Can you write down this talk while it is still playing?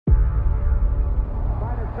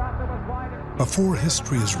Before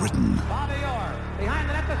history is written,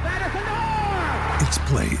 it's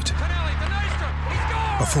played.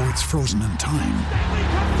 Before it's frozen in time,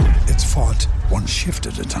 it's fought one shift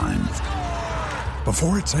at a time.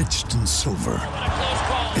 Before it's etched in silver,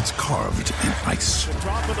 it's carved in ice.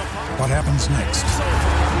 What happens next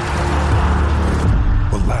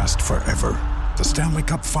will last forever. The Stanley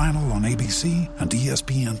Cup Final on ABC and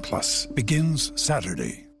ESPN Plus begins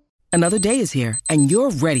Saturday. Another day is here, and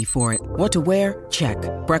you're ready for it. What to wear? Check.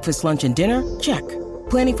 Breakfast, lunch, and dinner? Check.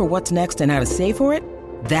 Planning for what's next and how to save for it?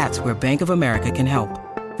 That's where Bank of America can help.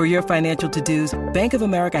 For your financial to-dos, Bank of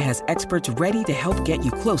America has experts ready to help get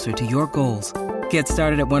you closer to your goals. Get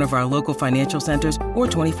started at one of our local financial centers or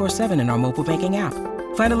 24/7 in our mobile banking app.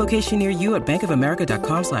 Find a location near you at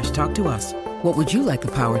bankofamerica.com/talktous. What would you like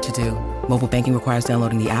the power to do? Mobile banking requires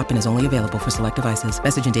downloading the app and is only available for select devices.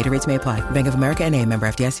 Message and data rates may apply. Bank of America N.A., member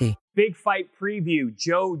FDIC. Big fight preview,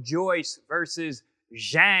 Joyce versus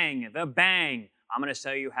Zhang, the Bang. I'm going to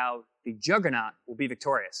tell you how the Juggernaut will be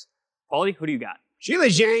victorious. Paulie, who do you got? Zhilei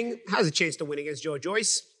Zhang has a chance to win against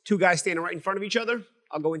Joyce. Two guys standing right in front of each other.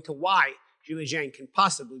 I'll go into why Zhilei Zhang can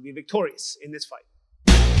possibly be victorious in this fight.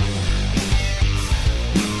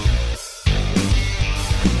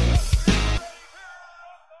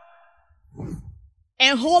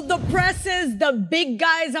 And hold the presses. The big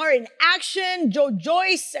guys are in action.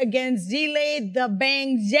 Joyce against Zhilei, the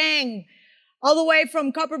Bang Zhang. All the way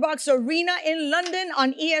from Copperbox Arena in London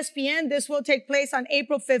on ESPN. This will take place on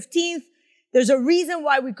April 15th. There's a reason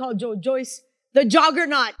why we call Joyce the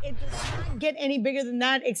Juggernaut. It does not get any bigger than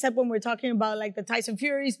that, except when we're talking about like the Tyson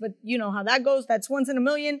Furies, but you know how that goes. That's once in a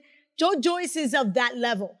million. Joyce is of that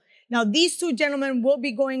level. Now, these two gentlemen will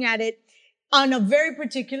be going at it on a very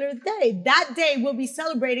particular day. That day we'll be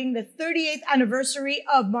celebrating the 38th anniversary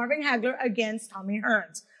of Marvin Hagler against Tommy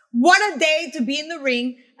Hearns. What a day to be in the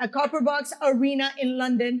ring at Copperbox Arena in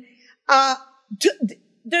London.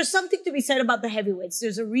 There's something to be said about the heavyweights.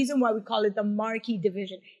 There's a reason why we call it the marquee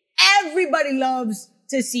division. Everybody loves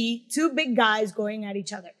to see two big guys going at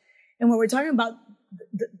each other. And when we're talking about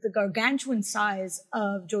the gargantuan size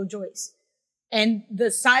of Joyce and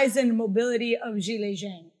the size and mobility of Zhilei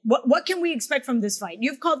Zhang, what can we expect from this fight?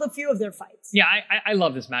 You've called a few of their fights. Yeah, I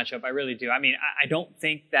love this matchup. I really do. I mean, I don't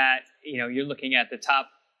think that, you're looking at the top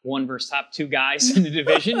one versus top two guys in the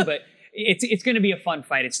division, but it's going to be a fun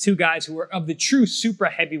fight. It's two guys who are of the true super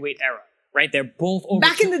heavyweight era, right? They're both over.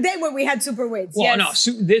 Back in the day when we had superweights. Well, yes.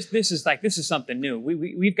 No, this is something new.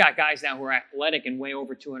 We've got guys now who are athletic and weigh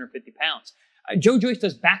over 250 pounds. Joyce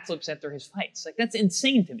does backflips after his fights. Like, that's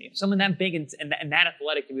insane to me. If someone that big and that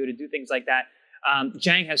athletic to be able to do things like that.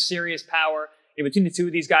 Zhang has serious power. Between the two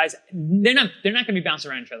of these guys, they're not going to be bouncing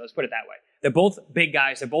around each other. Let's put it that way. They're both big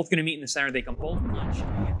guys. They're both going to meet in the center. They can both punch.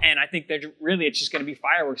 And I think it's just going to be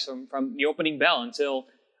fireworks from the opening bell until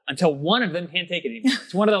one of them can't take it anymore.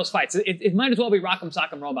 It's one of those fights. It might as well be Rock'em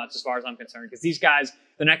Sock'em Robots as far as I'm concerned, because these guys,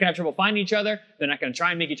 they're not going to have trouble finding each other. They're not going to try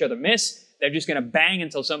and make each other miss. They're just going to bang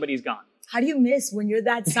until somebody's gone. How do you miss when you're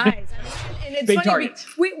that size? And it's big funny,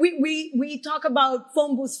 targets. We talk about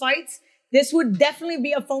phone booth fights. This would definitely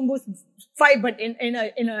be a phone booth fight, but in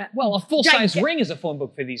a well, a full size ring is a phone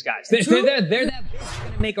book for these guys. They're that big. It's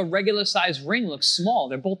going to make a regular size ring look small.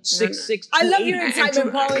 They're both 6'6". I love your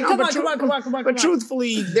excitement, Paulie. Come on. But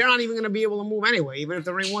truthfully, they're not even going to be able to move anyway, even if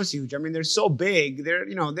the ring was huge. I mean, they're so big. They're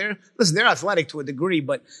athletic to a degree,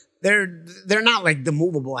 but they're not like the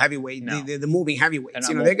movable heavyweight, no. the moving heavyweights.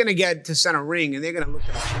 They're going to get to center ring and they're going to look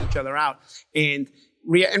at each other out. And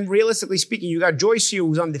realistically speaking, you got Joyce here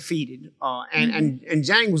who's undefeated, and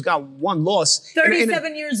Zhang who's got one loss.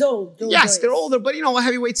 37 years old. Yes, Joyce. they're older, but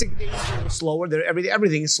heavyweights are slower.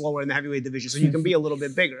 Everything is slower in the heavyweight division, so you can be a little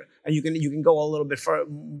bit bigger and you can go a little bit further.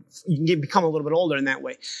 You can become a little bit older in that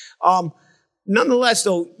way. Nonetheless,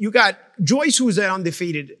 though, you got Joyce who's an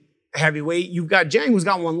undefeated heavyweight. You've got Zhang who's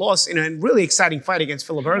got one loss in a really exciting fight against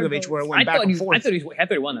Filip Hrgović where it went back and forth. I thought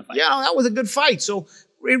he won that fight. Yeah, that was a good fight. So,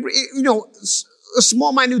 a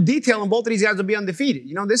small, minute detail, and both of these guys will be undefeated.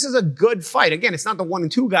 This is a good fight. Again, it's not the 1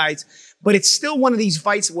 and 2 guys, but it's still one of these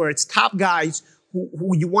fights where it's top guys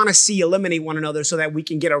who you want to see eliminate one another so that we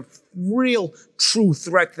can get a real, true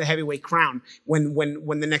threat to the heavyweight crown when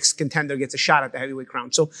the next contender gets a shot at the heavyweight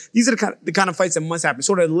crown. So these are the kind of fights that must happen,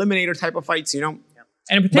 sort of eliminator type of fights,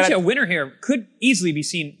 And potentially a winner here could easily be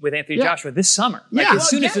seen with Anthony Joshua this summer. As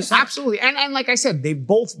soon as this summer. Absolutely. And like I said, they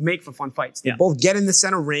both make for fun fights. They both get in the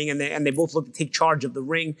center ring and they both look to take charge of the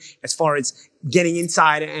ring as far as getting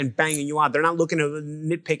inside and banging you out. They're not looking to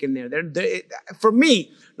nitpick in there. For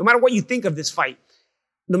me, no matter what you think of this fight,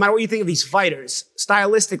 no matter what you think of these fighters,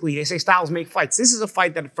 stylistically, they say styles make fights. This is a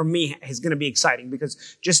fight that, for me, is going to be exciting because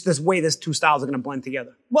just this way these two styles are going to blend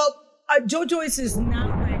together. Well, Joe Joyce is now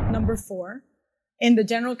ranked number 4 in the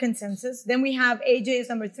general consensus. Then we have AJ as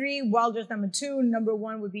number 3, Wilder's number 2, number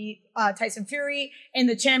 1 would be Tyson Fury, and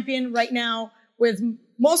the champion right now with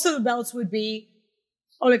most of the belts would be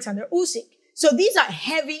Alexander Usyk. So these are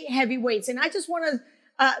heavy weights, and I just want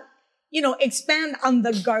to, expand on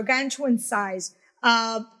the gargantuan size.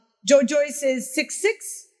 Joe Joyce is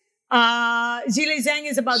 6'6". Zhilei Zhang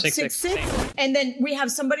is about 6'6". And then we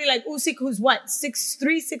have somebody like Usyk who's what? 6'3",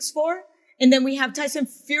 6'4". And then we have Tyson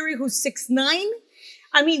Fury who's 6'9".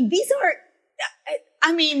 I mean, these are,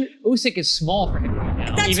 Usyk is small for heavyweight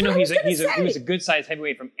now. Even though he was a good sized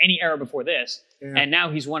heavyweight from any era before this. Yeah. And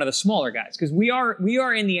now he's one of the smaller guys. Because we are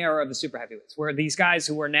in the era of the super heavyweights, where these guys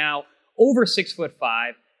who are now over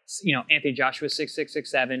 6'5", Anthony Joshua 6'6",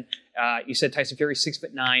 6'7". You said Tyson Fury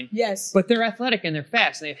 6'9". Yes. But they're athletic and they're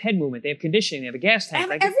fast and they have head movement, they have conditioning, they have a gas tank.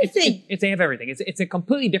 They have everything. They have everything. It's a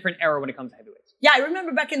completely different era when it comes to heavyweights. Yeah, I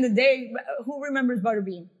remember back in the day. Who remembers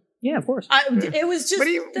Butterbean? Yeah, of course. It was just.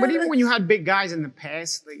 But even when you had big guys in the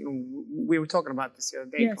past, like, we were talking about this the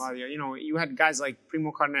other day, yes. Claudia. You had guys like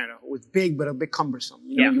Primo Carnera, who was big but a bit cumbersome.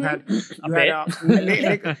 You had Nikolai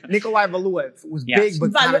Valuev, who was big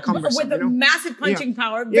but kind of cumbersome. With a massive punching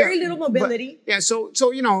power, very little mobility. So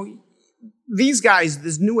these guys,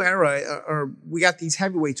 this new era, we got these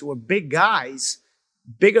heavyweights who are big guys,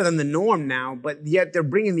 bigger than the norm now, but yet they're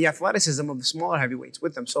bringing the athleticism of the smaller heavyweights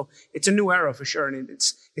with them. So it's a new era for sure, and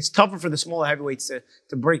it's tougher for the smaller heavyweights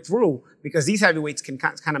to break through because these heavyweights can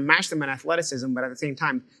kind of match them in athleticism, but at the same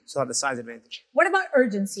time still have the size advantage. What about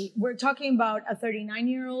urgency? We're talking about a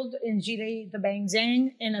 39-year-old in Zhilei the Bang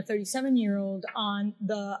Zhang and a 37-year-old on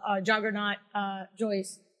the juggernaut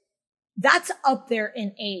Joyce. That's up there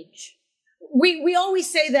in age. We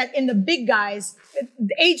always say that in the big guys,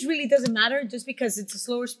 the age really doesn't matter just because it's a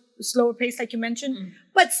slower pace, like you mentioned. Mm.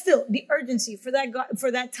 But still, the urgency for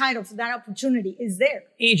that title, for that opportunity is there.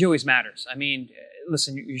 Age always matters. I mean,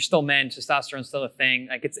 listen, you're still men, testosterone's still a thing.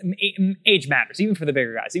 Like age matters, even for the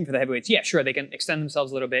bigger guys, even for the heavyweights. Yeah, sure, they can extend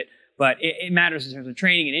themselves a little bit, but it matters in terms of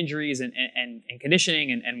training and injuries and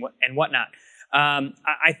conditioning and whatnot.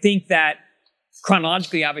 I think that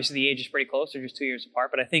chronologically, obviously, the age is pretty close. They're just 2 years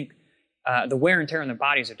apart, but I think the wear and tear on their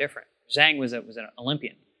bodies are different. Zhang was an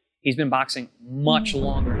Olympian. He's been boxing much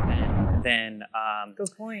longer than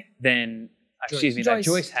good point. That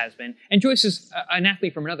Joyce has been. And Joyce is an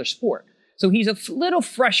athlete from another sport. So he's a little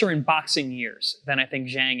fresher in boxing years than I think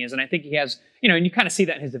Zhang is. And I think he has, and you kind of see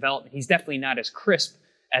that in his development. He's definitely not as crisp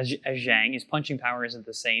as Zhang. His punching power isn't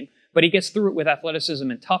the same. But he gets through it with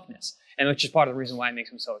athleticism and toughness, and which is part of the reason why it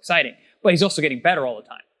makes him so exciting. But he's also getting better all the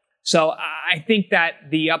time. So I think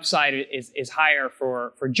that the upside is higher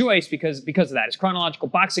for Joyce because of that. His chronological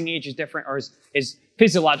boxing age is different, or his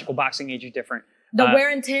physiological boxing age is different. The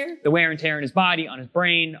wear and tear? The wear and tear in his body, on his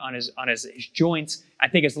brain, on his joints, I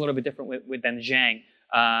think it's a little bit different than Zhang.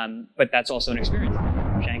 But that's also an experience.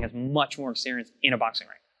 Zhang has much more experience in a boxing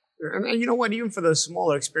ring. And you know what? Even for the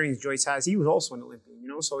smaller experience Joyce has, he was also an Olympian.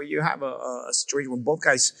 So you have a situation where both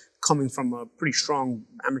guys coming from a pretty strong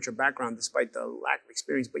amateur background, despite the lack of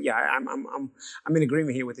experience. But yeah, I'm in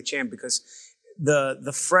agreement here with the champ because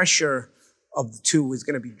the fresher of the two is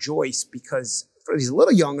going to be Joyce because he's a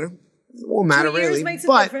little younger. It won't matter 2 years really, makes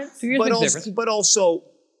a difference. But also,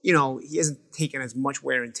 he hasn't taken as much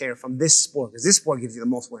wear and tear from this sport because this sport gives you the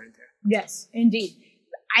most wear and tear. Yes, indeed.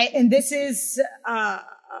 And this is a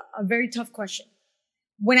very tough question.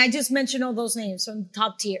 When I just mentioned all those names from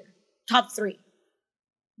top tier, top 3,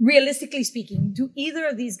 realistically speaking, do either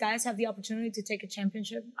of these guys have the opportunity to take a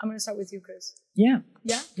championship? I'm going to start with you, Chris. Yeah.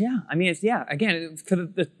 Yeah? Yeah. I mean, again, for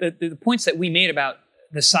the points that we made about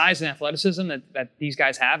the size and athleticism that these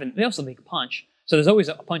guys have, and they also make a punch. So there's always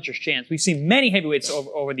a puncher's chance. We've seen many heavyweights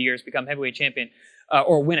over the years become heavyweight champion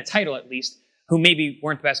or win a title at least, who maybe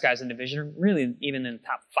weren't the best guys in the division, or really even in the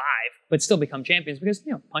top 5, but still become champions because,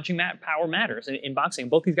 punching power matters in boxing.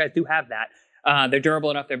 Both these guys do have that. They're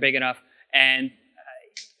durable enough, they're big enough. And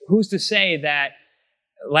who's to say that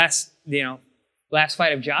last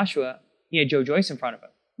fight of Joshua, he had Joe Joyce in front of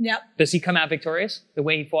him? Yep. Does he come out victorious the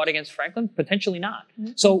way he fought against Franklin? Potentially not.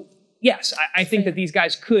 Mm-hmm. So, yes, I think that these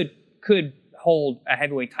guys could hold a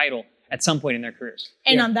heavyweight title at some point in their careers.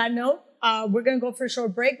 And on that note, we're going to go for a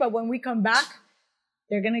short break, but when we come back,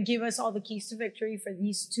 they're going to give us all the keys to victory for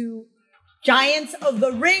these two giants of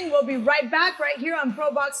the ring. We'll be right back right here on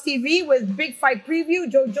ProBox TV with Big Fight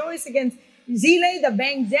Preview. Joe Joyce against Zhilei the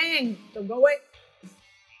Bang Zhang. So go away.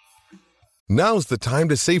 Now's the time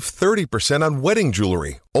to save 30% on wedding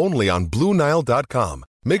jewelry, only on BlueNile.com.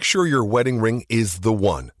 Make sure your wedding ring is the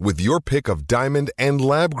one with your pick of diamond and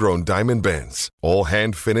lab-grown diamond bands, all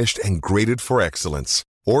hand-finished and graded for excellence.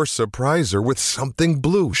 Or surprise her with something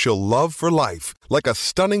blue she'll love for life, like a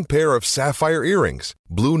stunning pair of sapphire earrings.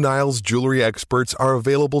 Blue Nile's jewelry experts are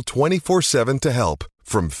available 24/7 to help,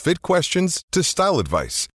 from fit questions to style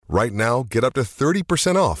advice. Right now, get up to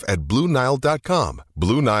 30% off at BlueNile.com.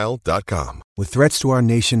 BlueNile.com. With threats to our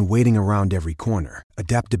nation waiting around every corner,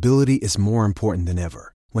 adaptability is more important than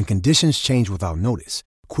ever. When conditions change without notice,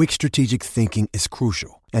 quick strategic thinking is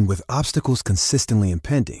crucial. And with obstacles consistently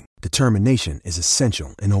impending, determination is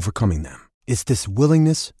essential in overcoming them. It's this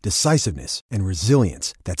willingness, decisiveness, and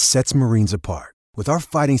resilience that sets Marines apart. With our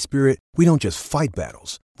fighting spirit, we don't just fight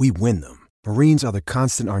battles, we win them. Marines are the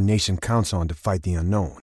constant our nation counts on to fight the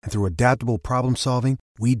unknown. And through adaptable problem solving,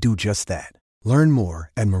 we do just that. Learn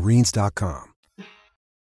more at Marines.com.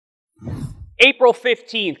 April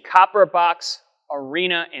 15th, Copper Box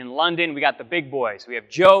Arena in London. We got the big boys. We have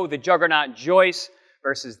Joe, the Juggernaut Joyce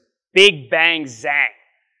versus Big Bang Zhang.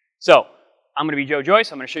 So, I'm going to be Joe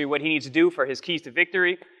Joyce. I'm going to show you what he needs to do for his keys to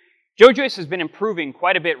victory. Joe Joyce has been improving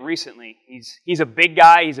quite a bit recently. He's a big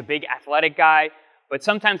guy. He's a big athletic guy. But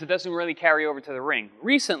sometimes it doesn't really carry over to the ring.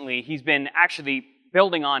 Recently, he's been actually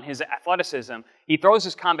building on his athleticism. He throws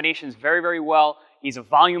his combinations very, very well. He's a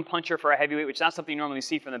volume puncher for a heavyweight, which is not something you normally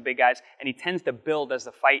see from the big guys, and he tends to build as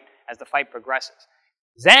the fight progresses.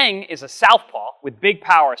 Zhang is a southpaw with big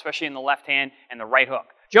power, especially in the left hand and the right hook.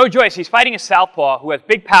 Joe Joyce, he's fighting a southpaw who has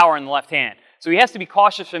big power in the left hand, so he has to be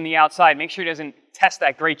cautious from the outside, make sure he doesn't test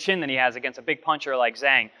that great chin that he has against a big puncher like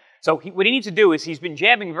Zhang. So what he needs to do is he's been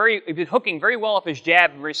hooking very well off his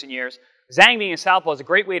jab in recent years. Zhang being a southpaw is a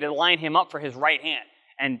great way to line him up for his right hand.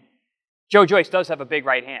 And Joe Joyce does have a big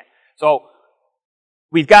right hand. So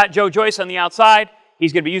we've got Joe Joyce on the outside.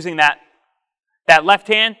 He's going to be using that left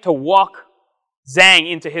hand to walk Zhang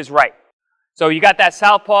into his right. So you got that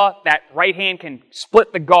southpaw. That right hand can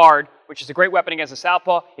split the guard, which is a great weapon against a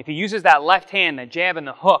southpaw. If he uses that left hand, the jab and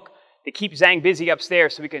the hook, to keep Zhang busy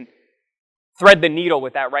upstairs so we can thread the needle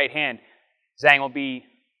with that right hand, Zhang will be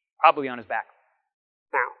probably on his back.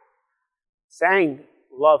 Now, Zhang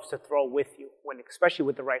loves to throw with you, especially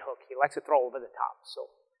with the right hook. He likes to throw over the top. So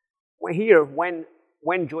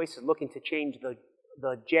when Joyce is looking to change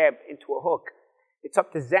the jab into a hook, it's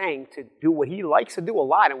up to Zhang to do what he likes to do a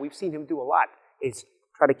lot, and we've seen him do a lot, is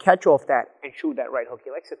try to catch off that and shoot that right hook.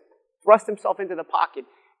 He likes to thrust himself into the pocket,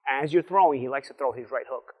 and as you're throwing, he likes to throw his right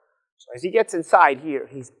hook. So as he gets inside here,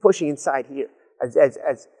 he's pushing inside here.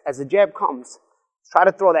 As the jab comes, try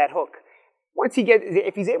to throw that hook.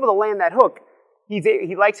 If he's able to land that hook,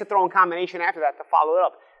 he likes to throw in combination after that to follow it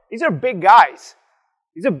up. These are big guys.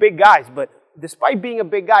 But despite being a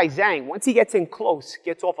big guy, Zhang, once he gets in close,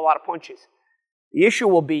 gets off a lot of punches. The issue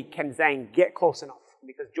will be, can Zhang get close enough?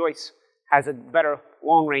 Because Joyce has a better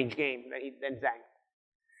long-range game than Zhang.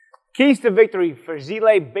 Keys to victory for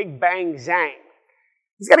Zhilei, Big Bang Zhang.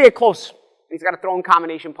 He's got to get close. He's got to throw in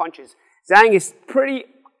combination punches. Zhang is pretty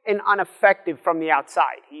ineffective from the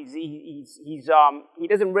outside. He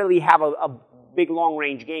doesn't really have a big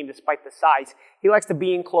long-range game despite the size. He likes to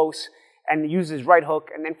be in close and use his right hook,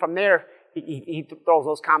 and then from there, he throws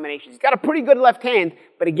those combinations. He's got a pretty good left hand,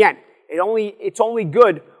 but again, it's only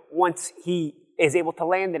good once he is able to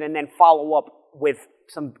land it and then follow up with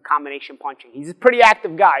some combination punching. He's a pretty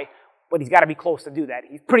active guy, but he's got to be close to do that.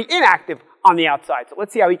 He's pretty inactive on the outside, so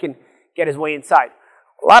let's see how he can get his way inside.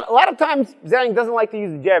 A lot of times, Zhang doesn't like to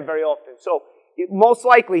use the jab very often, so most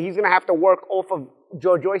likely he's going to have to work off of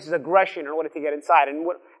Joe Joyce's aggression in order to get inside. And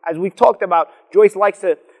as we've talked about, Joyce likes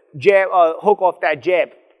to hook off that jab.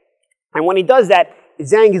 And when he does that,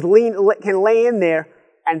 Zhang can lay in there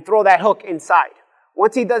and throw that hook inside.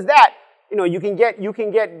 Once he does that, you can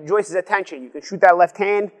get Joyce's attention. You can shoot that left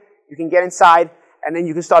hand, you can get inside, and then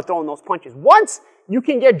you can start throwing those punches. Once you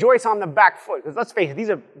can get Joyce on the back foot, because let's face it,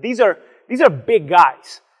 these are big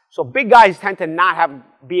guys. So big guys tend to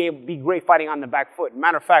not be great fighting on the back foot.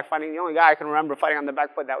 Matter of fact, the only guy I can remember fighting on the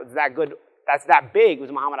back foot that was that good, that's that big,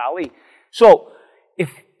 was Muhammad Ali. So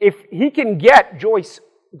if he can get Joyce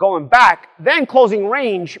going back, then closing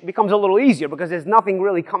range becomes a little easier because there's nothing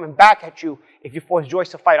really coming back at you if you force Joyce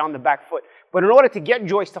to fight on the back foot. But in order to get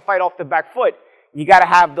Joyce to fight off the back foot, you got to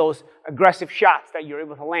have those aggressive shots that you're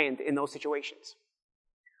able to land in those situations.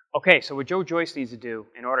 Okay, so what Joe Joyce needs to do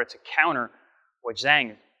in order to counter what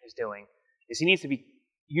Zhang is doing is he needs to be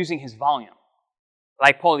using his volume.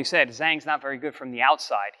 Like Paulie said, Zhang's not very good from the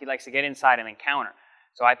outside. He likes to get inside and then counter.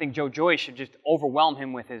 So I think Joe Joyce should just overwhelm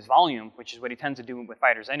him with his volume, which is what he tends to do with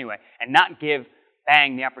fighters anyway, and not give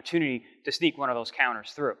Bang the opportunity to sneak one of those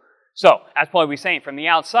counters through. So, as Paulie was saying, from the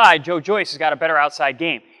outside, Joe Joyce has got a better outside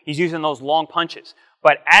game. He's using those long punches.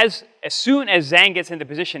 But as soon as Zhang gets into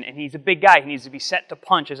position, and he's a big guy, he needs to be set to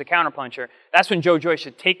punch as a counterpuncher, that's when Joe Joyce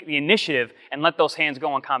should take the initiative and let those hands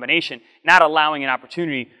go in combination, not allowing an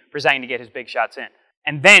opportunity for Zhang to get his big shots in.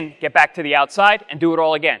 And then get back to the outside and do it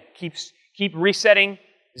all again. Keep resetting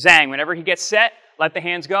Zhang. Whenever he gets set, let the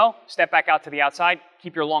hands go, step back out to the outside,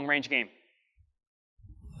 keep your long-range game.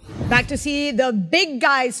 Back to see the big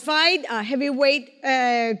guys fight, a heavyweight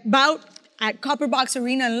bout at Copper Box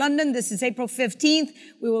Arena in London. This is April 15th.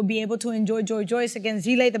 We will be able to enjoy Joe Joyce against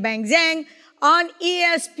Zhilei the Bang Zhang on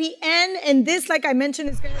ESPN. And this, like I mentioned,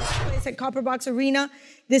 is going to take place at Copper Box Arena.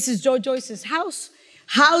 This is Joe Joyce's house.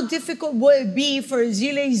 How difficult would it be for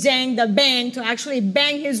Zhilei Zhang the Bang to actually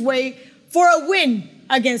bang his way for a win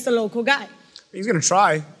against a local guy? He's going to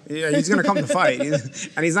try. Yeah, he's going to come to fight.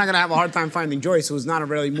 And he's not going to have a hard time finding Joyce, who's not a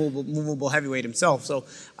really movable heavyweight himself. So,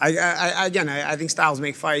 I think styles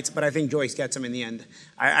make fights, but I think Joyce gets him in the end.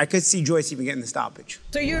 I could see Joyce even getting the stoppage.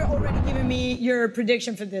 So you're already giving me your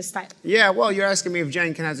prediction for this fight. Yeah, well, you're asking me if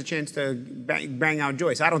Zhang has a chance to bang out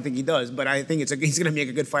Joyce. I don't think he does, but I think he's going to make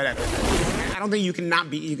a good fight out of it. I don't think you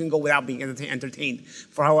can go without being entertained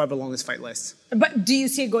for however long this fight lasts. But do you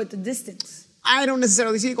see it go the distance? I don't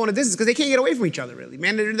necessarily see it going a distance because they can't get away from each other, really.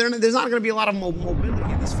 Man, there's not going to be a lot of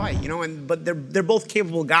mobility in this fight, you know. But they're both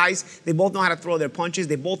capable guys. They both know how to throw their punches.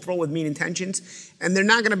 They both throw with mean intentions, and they're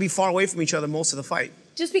not going to be far away from each other most of the fight.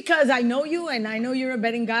 Just because I know you and I know you're a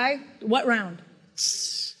betting guy, what round?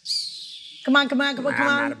 Come on. I'm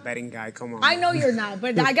not a betting guy. Come on. I know you're not,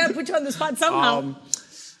 but I got to put you on the spot somehow.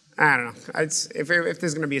 I don't know. If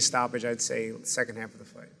there's going to be a stoppage, I'd say second half of the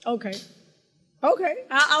fight. Okay,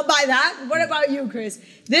 I'll buy that. What about you, Chris?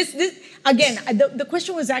 This again, the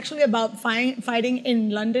question was actually about fighting in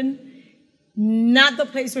London, not the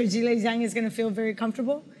place where Zhilei Zhang is going to feel very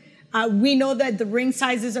comfortable. We know that the ring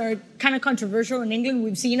sizes are kind of controversial in England.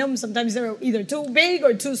 We've seen them. Sometimes they're either too big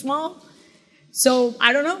or too small. So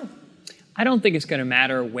I don't know. I don't think it's going to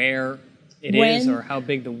matter where it is or how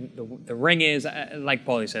big the ring is. Like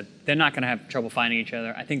Paulie said, they're not going to have trouble finding each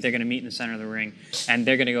other. I think they're going to meet in the center of the ring, and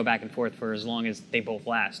they're going to go back and forth for as long as they both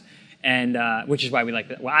last. And which is why we like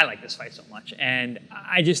that. Well, I like this fight so much. And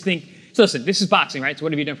I just think, so listen, this is boxing, right? So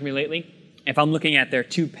what have you done for me lately? If I'm looking at their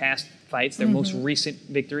two past fights, their most recent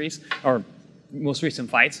victories or most recent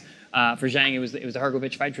fights. For Zhang, it was the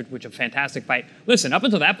Hrgovic fight, which was a fantastic fight. Listen, up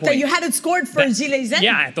until that point, so you had it scored for Zhilei Zhang.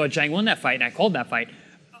 Yeah, I thought Zhang won that fight, and I called that fight.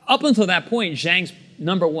 Up until that point, Zhang's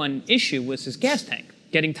number one issue was his gas tank,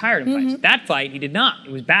 getting tired in fights. That fight, he did not.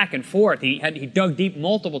 It was back and forth. He dug deep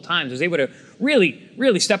multiple times. Was able to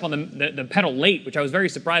really step on the pedal late, which I was very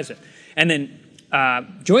surprised with. And then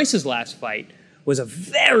Joyce's last fight was a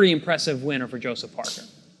very impressive win over Joseph Parker.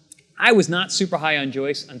 I was not super high on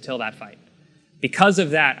Joyce until that fight. Because of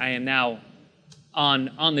that, I am now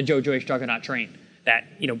on the Joe Joyce juggernaut train.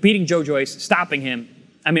 That, beating Joe Joyce, stopping him.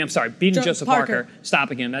 Beating Joseph Parker,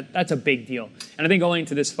 stopping him, that's a big deal. And I think going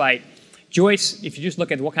into this fight, Joyce, if you just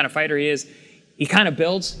look at what kind of fighter he is, he kind of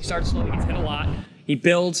builds. He starts slow, he gets hit a lot. He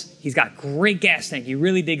builds. He's got great gas tank. He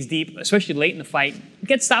really digs deep, especially late in the fight. He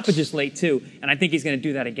gets stoppages late, too. And I think he's going to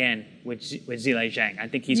do that again with Zhilei Zhang. I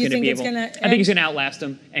think he's going to be able... I think he's going to outlast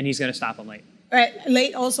him, and he's going to stop him late.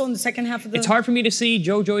 Late also in the second half of the... It's hard for me to see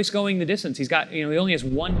Joe Joyce going the distance. He's got, he only has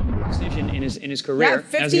one decision in his career. Yeah,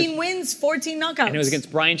 15 wins, 14 knockouts. And it was against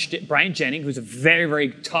Brian Jennings, who's a very,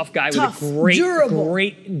 very tough guy with a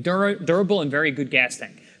great, durable and very good gas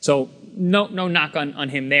tank. So no knock on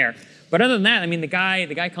him there. But other than that, the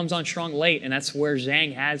guy comes on strong late, and that's where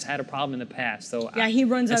Zhang has had a problem in the past. So yeah, he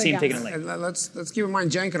runs out of gas. Taking it late. Let's keep in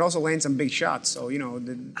mind, Zhang could also land some big shots. So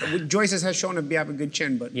Joyce has shown to have a good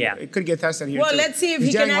chin, but it could get tested here. Well, too. Let's see if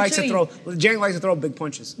he can actually. Zhang likes to throw big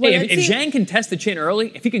punches. Well, if Zhang can test the chin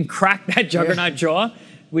early, if he can crack that juggernaut jaw,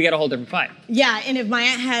 we got a whole different fight. Yeah, and if my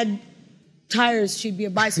aunt had tires, she'd be a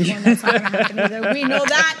bicycle, and that's not going to happen either. We know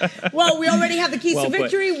that. Well, we already have the keys to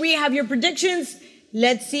victory. We have your predictions.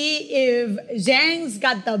 Let's see if Zhang's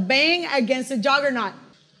got the bang against the juggernaut.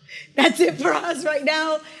 That's it for us right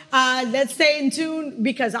now. Let's stay in tune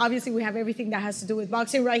because obviously we have everything that has to do with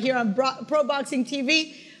boxing right here on Pro Boxing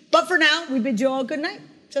TV. But for now, we bid you all good night.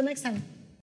 Till next time.